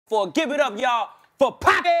for give it up, y'all, for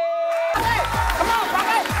Poppy! Come on,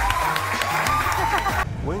 Poppy!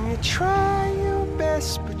 When you try your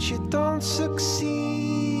best, but you don't succeed.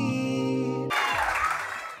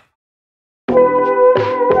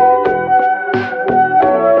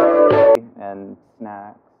 And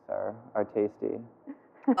snacks are tasty.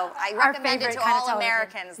 Oh, I recommend it to all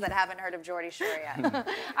Americans that haven't heard of Geordie Shore yet.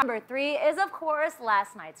 Number 3 is, of course,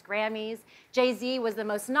 last night's Grammys. Jay-Z was the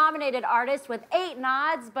most nominated artist with 8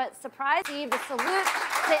 nods, but surprise Eve, the salute to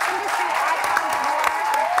industry icons wore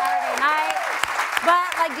on Saturday night.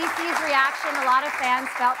 But like DC's reaction, a lot of fans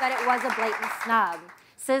felt that it was a blatant snub.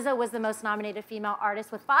 SZA was the most nominated female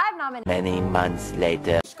artist with 5 nominations. Many months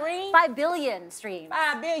later. 5 billion streams.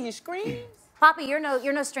 5 billion streams? Poppy, you're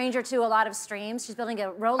no stranger to a lot of streams. She's building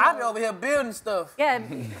a Rolex. I be over here building stuff. Yeah.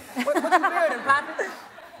 What you building, Poppy?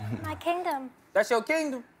 My kingdom. That's your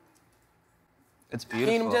kingdom? It's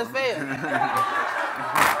beautiful. Kingdom just failed.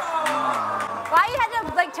 Why you had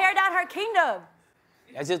to like tear down her kingdom?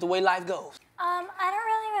 That's just the way life goes. I don't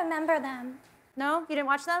really remember them. No, you didn't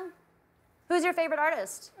watch them? Who's your favorite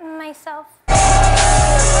artist? Myself.